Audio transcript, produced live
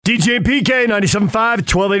DJ and PK, 97.5,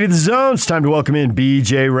 1280 The Zone. It's time to welcome in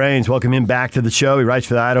BJ Rains. Welcome him back to the show. He writes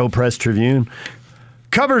for the Idaho Press Tribune.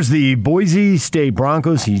 Covers the Boise State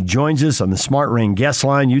Broncos. He joins us on the Smart Rain guest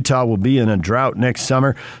line. Utah will be in a drought next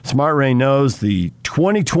summer. Smart Rain knows the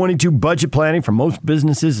 2022 budget planning for most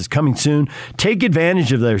businesses is coming soon. Take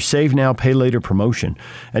advantage of their Save Now, Pay Later promotion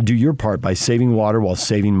and do your part by saving water while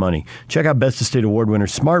saving money. Check out Best of State Award winner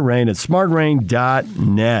Smart Rain at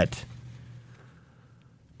smartrain.net.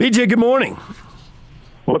 BJ, good morning.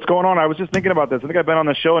 What's going on? I was just thinking about this. I think I've been on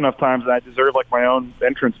the show enough times that I deserve like my own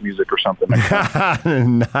entrance music or something.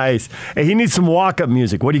 Nice. Hey, he needs some walk-up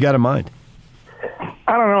music. What do you got in mind?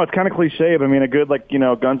 I don't know. It's kind of cliche, but I mean, a good,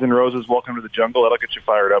 Guns N' Roses, Welcome to the Jungle, that'll get you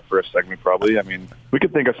fired up for a segment probably. I mean, we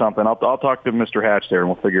could think of something. I'll talk to Mr. Hatch there, and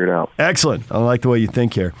we'll figure it out. Excellent. I like the way you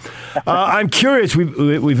think here. I'm curious.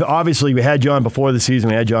 We've obviously we had you on before the season.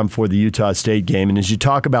 We had you on before the Utah State game. And as you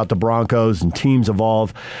talk about the Broncos and teams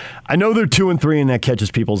evolve, I know they're 2-3, and that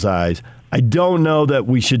catches people's eyes. I don't know that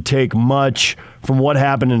we should take much from what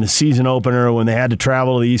happened in the season opener when they had to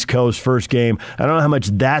travel to the East Coast first game. I don't know how much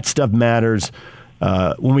that stuff matters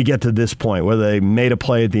when we get to this point, whether they made a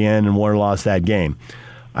play at the end and won or lost that game.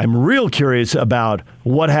 I'm real curious about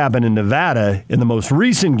what happened in Nevada in the most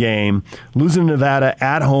recent game, losing Nevada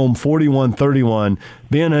at home 41-31,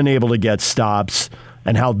 being unable to get stops,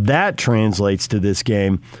 and how that translates to this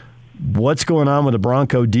game. What's going on with the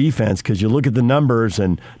Bronco defense? Because you look at the numbers,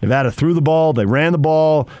 and Nevada threw the ball, they ran the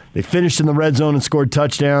ball, they finished in the red zone and scored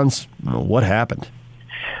touchdowns. What happened?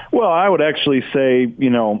 Well, I would actually say,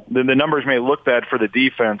 the numbers may look bad for the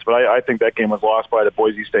defense, but I think that game was lost by the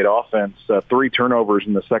Boise State offense. 3 turnovers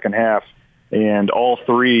in the second half, and all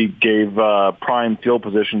 3 gave prime field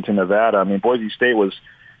position to Nevada. I mean, Boise State was,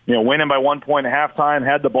 winning by 1 point at halftime,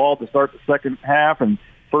 had the ball to start the second half, and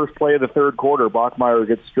first play of the third quarter, Bachmeier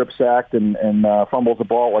gets strip sacked and fumbles the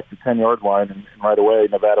ball like the 10-yard line, and right away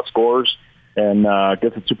Nevada scores and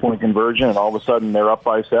gets a 2-point conversion, and all of a sudden they're up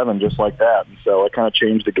by 7 just like that. And so it kind of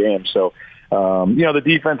changed the game. So, the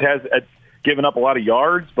defense has given up a lot of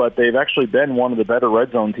yards, but they've actually been one of the better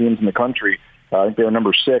red zone teams in the country. I think they were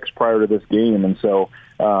number 6 prior to this game. And so,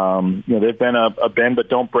 they've been a bend but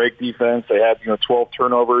don't break defense. They had, 12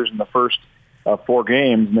 turnovers in the first 4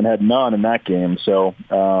 games and then had none in that game. So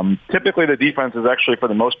typically the defense is actually, for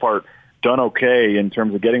the most part, done okay in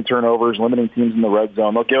terms of getting turnovers, limiting teams in the red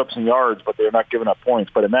zone. They'll give up some yards, but they're not giving up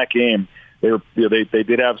points. But in that game, they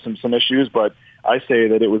did have some issues, but I say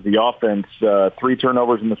that it was the offense, 3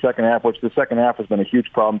 turnovers in the second half, which the second half has been a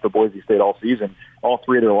huge problem for Boise State all season. All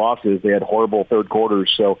 3 of their losses, they had horrible third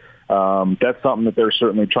quarters. So that's something that they're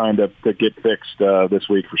certainly trying to get fixed this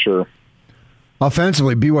week for sure.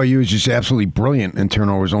 Offensively, BYU is just absolutely brilliant in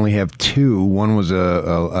turnovers. Only have 2. One was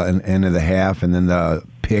an end of the half, and then the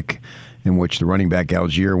pick in which the running back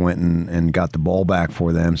Algier went and got the ball back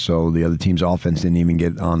for them. So the other team's offense didn't even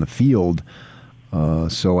get on the field.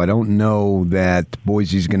 So I don't know that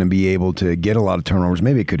Boise's going to be able to get a lot of turnovers.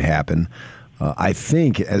 Maybe it could happen. I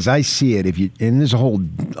think, as I see it, and there's a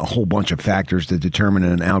whole bunch of factors to determine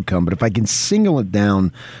an outcome, but if I can single it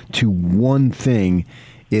down to one thing,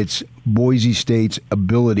 it's Boise State's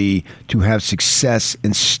ability to have success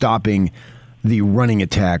in stopping the running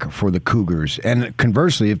attack for the Cougars. And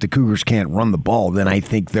conversely, if the Cougars can't run the ball, then I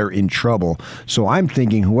think they're in trouble. So I'm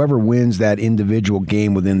thinking whoever wins that individual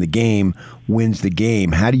game within the game wins the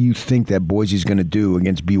game. How do you think that Boise's going to do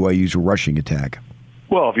against BYU's rushing attack?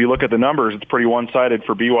 Well, if you look at the numbers, it's pretty one-sided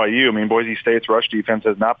for BYU. I mean, Boise State's rush defense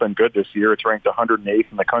has not been good this year. It's ranked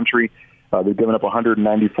 108th in the country. They've given up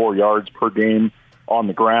 194 yards per game on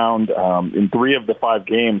the ground. In 3 of the 5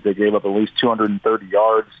 games, they gave up at least 230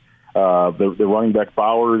 yards. The running back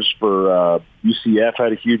Bowers for UCF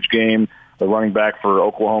had a huge game. The running back for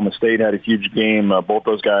Oklahoma State had a huge game. Both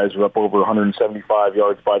those guys were up over 175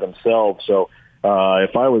 yards by themselves. So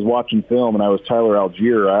if I was watching film and I was Tyler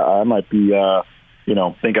Algier, I might be,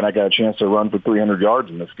 thinking I got a chance to run for 300 yards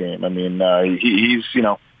in this game. I mean, he's,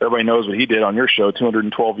 everybody knows what he did on your show,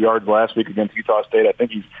 212 yards last week against Utah State. I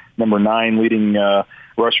think he's number 9 leading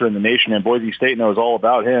rusher in the nation, and Boise State knows all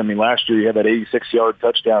about him. I mean, last year he had that 86-yard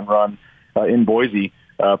touchdown run in Boise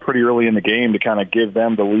pretty early in the game to kind of give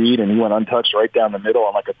them the lead, and he went untouched right down the middle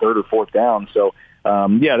on like a 3rd or 4th down. So,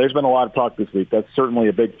 there's been a lot of talk this week. That's certainly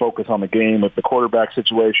a big focus on the game with the quarterback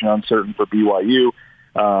situation uncertain for BYU.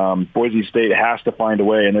 Boise State has to find a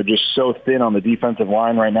way, and they're just so thin on the defensive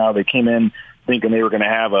line right now. They came in thinking they were going to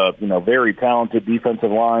have a very talented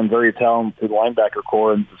defensive line, very talented linebacker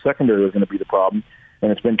core, and the secondary was going to be the problem.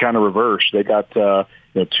 And it's been kind of reversed. They got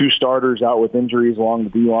 2 starters out with injuries along the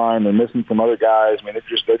D line. They're missing some other guys. I mean,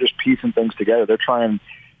 they're just piecing things together. They're trying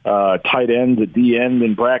tight ends at D end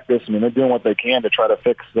in practice. I mean, they're doing what they can to try to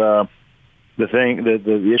fix the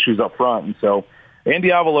issues up front. And so Andy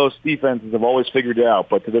Avalos' defenses have always figured it out,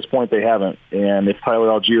 but to this point they haven't. And if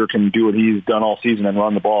Tyler Algier can do what he's done all season and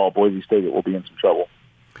run the ball, Boise State will be in some trouble.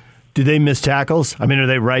 Do they miss tackles? I mean, are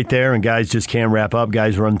they right there and guys just can't wrap up,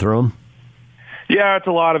 guys run through them? Yeah, it's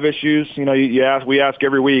a lot of issues. You know, we ask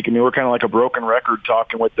every week. I mean, we're kind of like a broken record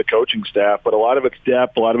talking with the coaching staff, but a lot of it's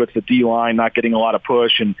depth, a lot of it's the D-line not getting a lot of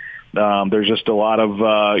push, and there's just a lot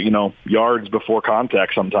of, yards before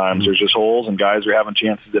contact sometimes. There's just holes, and guys are having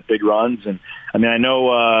chances at big runs. And, I mean, I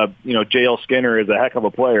know, J.L. Skinner is a heck of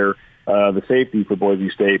a player, the safety for Boise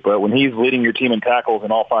State, but when he's leading your team in tackles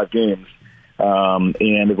in all 5 games, and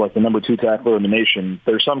is like the number 2 tackler in the nation,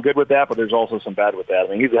 there's some good with that, but there's also some bad with that.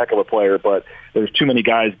 I mean, he's a heck of a player, but there's too many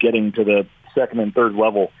guys getting to the second and third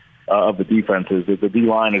level of the defenses. The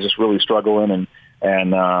D-line is just really struggling,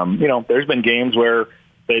 and there's been games where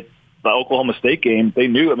the Oklahoma State game, they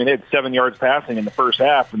knew, I mean, they had 7 yards passing in the first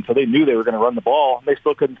half, and so they knew they were going to run the ball, and they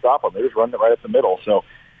still couldn't stop them. They just run it right up the middle. So,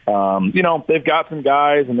 they've got some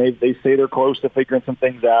guys, and they say they're close to figuring some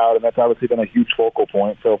things out, and that's obviously been a huge focal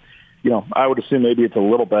point. So, I would assume maybe it's a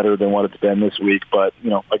little better than what it's been this week, but,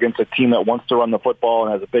 against a team that wants to run the football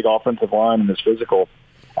and has a big offensive line and is physical,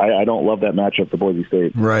 I don't love that matchup for Boise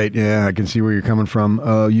State. Right, yeah, I can see where you're coming from.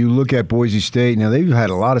 You look at Boise State, now they've had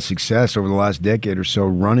a lot of success over the last decade or so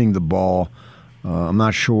running the ball. I'm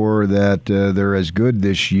not sure that they're as good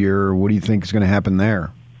this year. What do you think is going to happen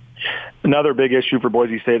there? Another big issue for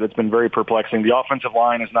Boise State that's been very perplexing. The offensive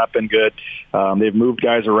line has not been good. They've moved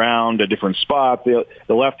guys around to different spots.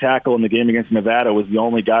 The left tackle in the game against Nevada was the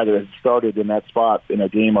only guy that had started in that spot in a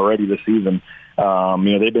game already this season.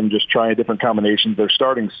 They've been just trying different combinations. Their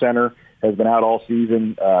starting center has been out all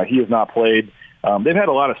season. He has not played. They've had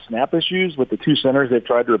a lot of snap issues with the 2 centers they've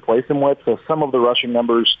tried to replace him with. So some of the rushing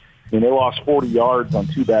numbers, they lost 40 yards on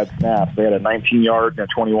 2 bad snaps. They had a 19-yard and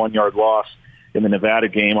a 21-yard loss in the Nevada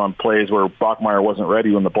game on plays where Bachmeier wasn't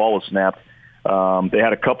ready when the ball was snapped. They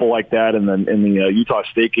had a couple like that in the Utah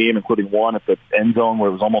State game, including one at the end zone where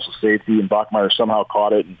it was almost a safety, and Bachmeier somehow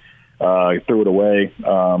caught it and threw it away.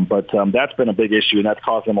 But that's been a big issue, and that's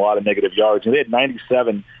caused them a lot of negative yards. And they had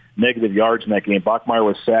 97 negative yards in that game. Bachmeier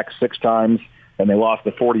was sacked 6 times, and they lost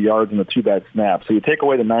the 40 yards in the 2 bad snaps. So you take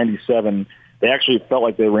away the 97, they actually felt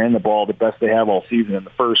like they ran the ball the best they have all season. In the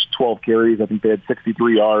first 12 carries, I think they had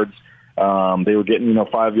 63 yards. They were getting,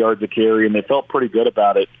 5 yards a carry, and they felt pretty good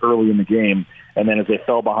about it early in the game. And then as they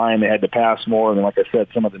fell behind, they had to pass more. And then, like I said,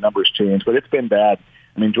 some of the numbers changed. But it's been bad.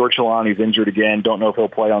 I mean, George Trelawney's injured again. Don't know if he'll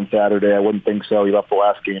play on Saturday. I wouldn't think so. He left the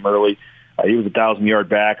last game early. He was a 1,000-yard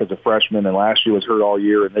back as a freshman, and last year was hurt all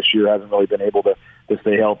year, and this year hasn't really been able to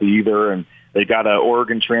stay healthy either. And they got an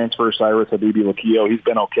Oregon transfer, Cyrus Habibi-Lakio. He's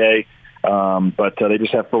been okay. But they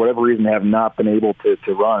just have, for whatever reason, have not been able to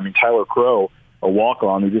run. I mean, Tyler Crow, a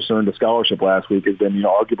walk-on who just earned a scholarship last week, has been,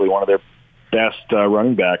 arguably one of their best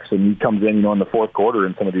running backs, and he comes in, in the fourth quarter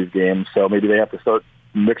in some of these games. So maybe they have to start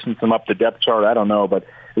mixing some up the depth chart. I don't know, but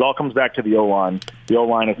it all comes back to the O-line. The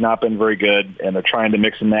O-line has not been very good, and they're trying to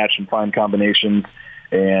mix and match and find combinations.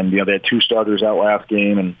 And, they had 2 starters out last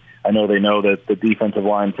game, and I know they know that the defensive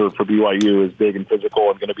line for BYU is big and physical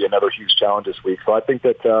and going to be another huge challenge this week. So I think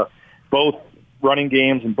that both running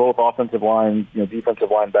games and both offensive line,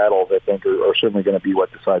 defensive line battles, I think, are certainly going to be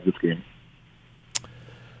what decides this game.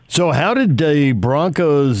 So how did the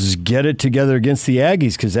Broncos get it together against the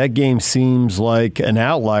Aggies? Because that game seems like an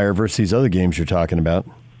outlier versus these other games you're talking about.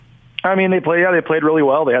 I mean, they played really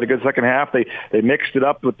well. They had a good second half. They mixed it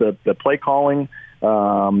up with the play calling.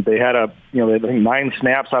 They had I think 9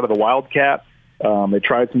 snaps out of the Wildcat. They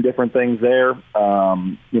tried some different things there.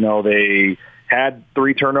 They had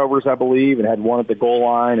 3 turnovers, I believe, and had 1 at the goal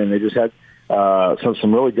line, and they just had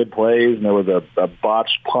some really good plays. And there was a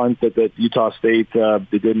botched punt that Utah State it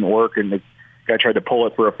didn't work, and the guy tried to pull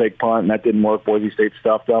it for a fake punt, and that didn't work. Boise State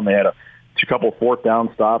stuffed them. They had a couple 4th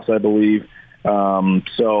down stops, I believe.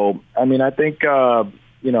 So, I mean, I think it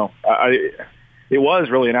was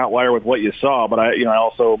really an outlier with what you saw, but I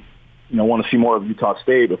also want to see more of Utah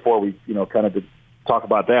State before we kind of talk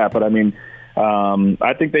about that. But I mean,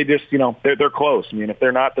 I think they just they're close. I mean, if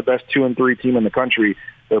they're not the best 2 and 3 team in the country,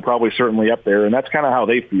 they're probably certainly up there, and that's kind of how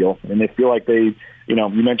they feel. And they feel like they, you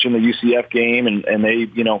mentioned the UCF game, and they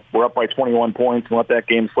were up by 21 points and let that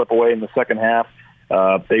game slip away in the second half.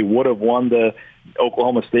 They would have won the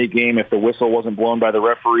Oklahoma State game if the whistle wasn't blown by the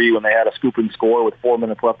referee when they had a scoop and score with 4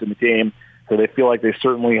 minutes left in the game. So they feel like they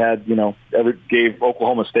certainly had, gave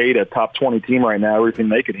Oklahoma State a top 20 team right now, everything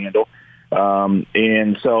they could handle.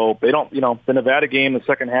 And so they don't, the Nevada game, the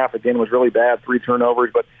second half again was really bad, 3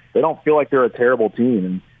 turnovers, but they don't feel like they're a terrible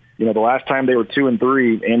team. the last time they were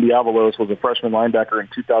 2-3, Andy Avalos was a freshman linebacker in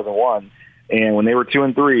 2001. And when they were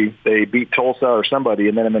 2-3, they beat Tulsa or somebody.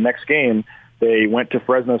 And then in the next game, they went to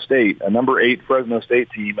Fresno State, a number 8 Fresno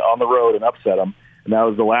State team, on the road and upset them. And that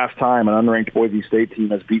was the last time an unranked Boise State team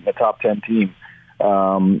has beaten a top 10 team.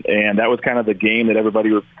 And that was kind of the game that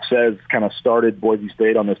everybody says kind of started Boise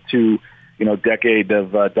State on this decade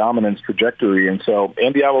of dominance trajectory. And so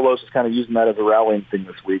Andy Avalos is kind of using that as a rallying thing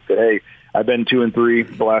this week, that, hey, I've been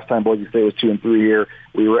 2-3. The last time Boise State was 2-3 here.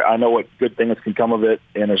 I know what good things can come of it,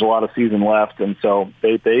 and there's a lot of season left. And so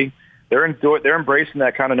they're embracing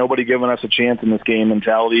that kind of nobody giving us a chance in this game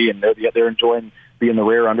mentality, and they're enjoying being the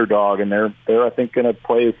rare underdog, and they're I think going to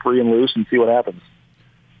play free and loose and see what happens.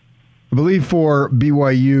 I believe for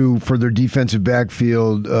BYU, for their defensive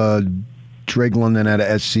backfield, Drake London out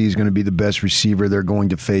of SC is going to be the best receiver they're going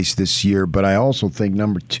to face this year. But I also think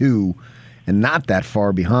number 2, and not that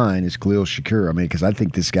far behind, is Khalil Shakir. I mean, because I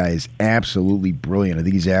think this guy is absolutely brilliant. I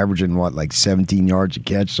think he's averaging, 17 yards a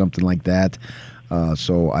catch, something like that.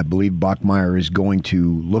 So I believe Bachmeier is going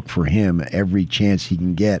to look for him every chance he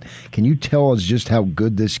can get. Can you tell us just how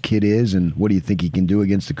good this kid is, and what do you think he can do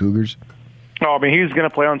against the Cougars? No, I mean, he's going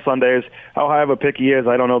to play on Sundays. How high of a pick he is,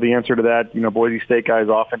 I don't know the answer to that. Boise State guys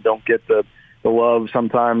often don't get the love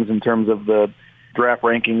sometimes in terms of the draft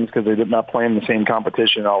rankings because they're not playing the same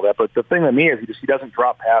competition and all that. But the thing with me is he doesn't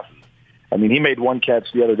drop passes. I mean, he made one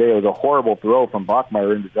catch the other day. It was a horrible throw from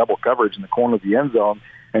Bachmeier into double coverage in the corner of the end zone,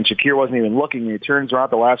 and Shakir wasn't even looking. He turns around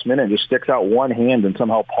at the last minute and just sticks out one hand and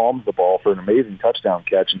somehow palms the ball for an amazing touchdown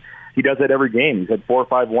catch. And he does that every game. He's had 4 or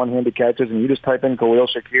 5 one-handed catches, and you just type in Khalil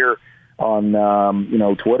Shakir on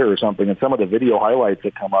Twitter or something, and some of the video highlights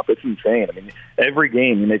that come up, it's insane. I mean, every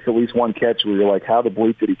game he makes at least one catch where you're like, how the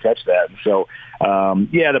bleep did he catch that? And so,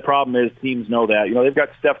 the problem is teams know that. They've got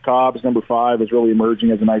Steph Cobbs, number 5, is really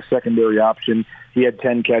emerging as a nice secondary option. He had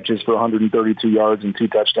 10 catches for 132 yards and 2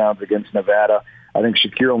 touchdowns against Nevada. I think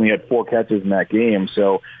Shakir only had 4 catches in that game.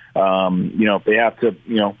 So, they have to,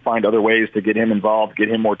 find other ways to get him involved, get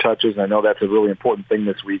him more touches. And I know that's a really important thing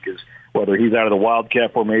this week, is whether he's out of the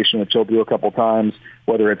wildcat formation, which he'll do a couple times,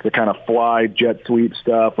 whether it's the kind of fly jet sweep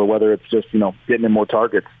stuff, or whether it's just, getting him more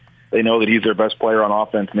targets. They know that he's their best player on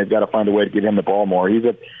offense, and they've got to find a way to get him the ball more. He's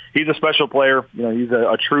a special player. He's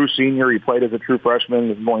a true senior. He played as a true freshman.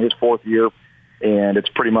 This is only his 4th year. And it's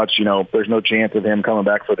pretty much, there's no chance of him coming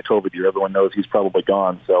back for the COVID year. Everyone knows he's probably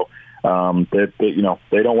gone. So,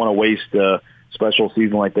 they don't want to waste a special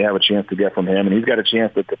season like they have a chance to get from him. And he's got a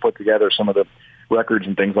chance to put together some of the records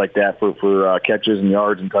and things like that for catches and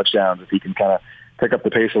yards and touchdowns if he can kind of pick up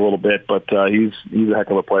the pace a little bit. But he's a heck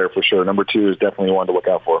of a player for sure. Number 2 is definitely one to look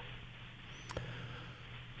out for.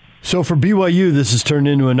 So for BYU, this has turned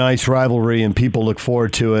into a nice rivalry, and people look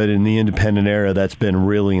forward to it. In the independent era, that's been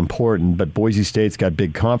really important. But Boise State's got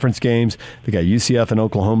big conference games. They got UCF and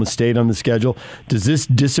Oklahoma State on the schedule. Does this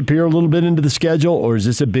disappear a little bit into the schedule, or is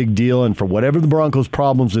this a big deal? And for whatever the Broncos'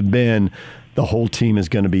 problems have been, the whole team is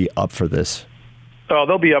going to be up for this. Oh,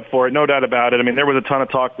 they'll be up for it, no doubt about it. I mean, there was a ton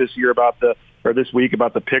of talk this week about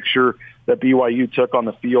the picture that BYU took on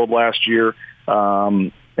the field last year.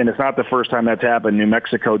 And it's not the first time that's happened. New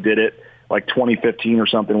Mexico did it like 2015 or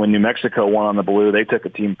something when New Mexico won on the blue. They took a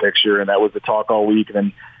team picture, and that was the talk all week.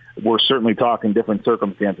 And we're certainly talking different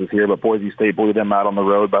circumstances here, but Boise State blew them out on the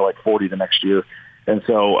road by like 40 the next year. And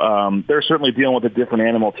so they're certainly dealing with a different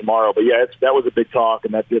animal tomorrow. But, yeah, that was a big talk,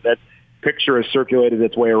 and that picture has circulated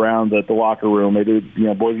its way around the locker room.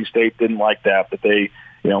 Boise State didn't like that, but they –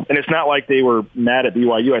 and it's not like they were mad at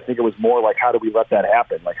BYU. I think it was more like, how do we let that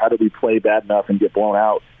happen? Like, how do we play bad enough and get blown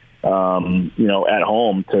out, at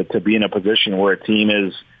home to be in a position where a team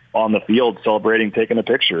is on the field celebrating, taking a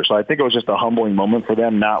picture. So I think it was just a humbling moment for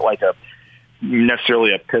them, not like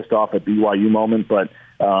necessarily a pissed off at BYU moment, but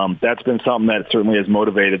that's been something that certainly has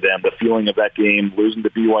motivated them. The feeling of that game, losing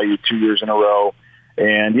to BYU 2 years in a row.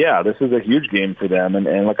 And, yeah, this is a huge game for them.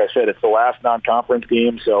 And like I said, it's the last non-conference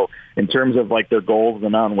game. So in terms of, like, their goals in the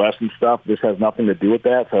Mountain West and stuff, this has nothing to do with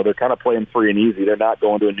that. So they're kind of playing free and easy. They're not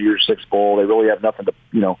going to a New Year's Six bowl. They really have nothing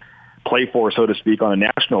to, play for, so to speak, on a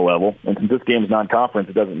national level. And since this game's non-conference,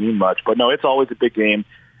 it doesn't mean much. But, no, it's always a big game.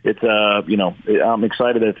 It's, I'm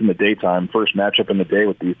excited that it's in the daytime. First matchup in the day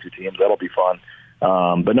with these two teams. That'll be fun.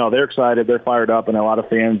 But no, they're excited. They're fired up, and a lot of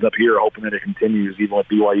fans up here are hoping that it continues, even with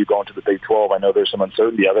BYU going to the Big 12. I know there's some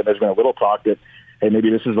uncertainty of it. There's been a little talk that, hey, maybe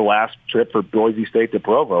this is the last trip for Boise State to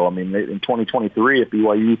Provo. I mean, in 2023, if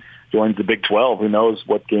BYU joins the Big 12, who knows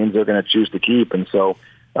what games they're going to choose to keep. And so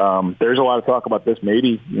there's a lot of talk about this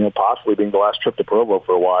maybe, possibly being the last trip to Provo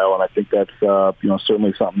for a while. And I think that's,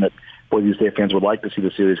 certainly something that Boise State fans would like to see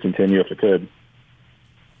the series continue if it could.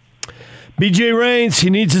 BJ Rains, he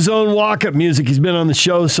needs his own walk-up music. He's been on the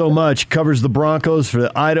show so much. Covers the Broncos for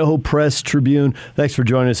the Idaho Press Tribune. Thanks for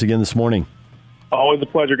joining us again this morning. Always a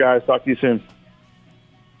pleasure, guys. Talk to you soon.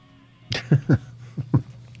 I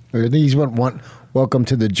think he's one. Welcome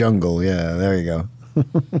to the jungle. Yeah, there you go.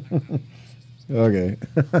 Okay.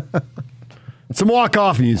 Some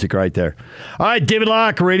walk-off music right there. All right, David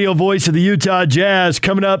Locke, radio voice of the Utah Jazz,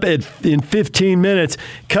 coming up in 15 minutes.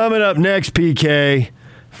 Coming up next, PK,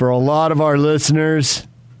 for a lot of our listeners,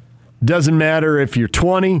 doesn't matter if you're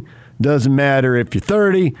 20, doesn't matter if you're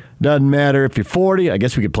 30, doesn't matter if you're 40. I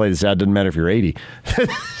guess we could play this out. Doesn't matter if you're 80.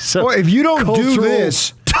 So, well, if you don't do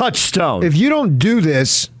this, touchstone. If you don't do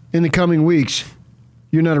this in the coming weeks,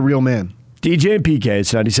 you're not a real man. DJ and PK,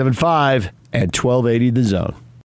 it's 97.5 and 1280 The Zone.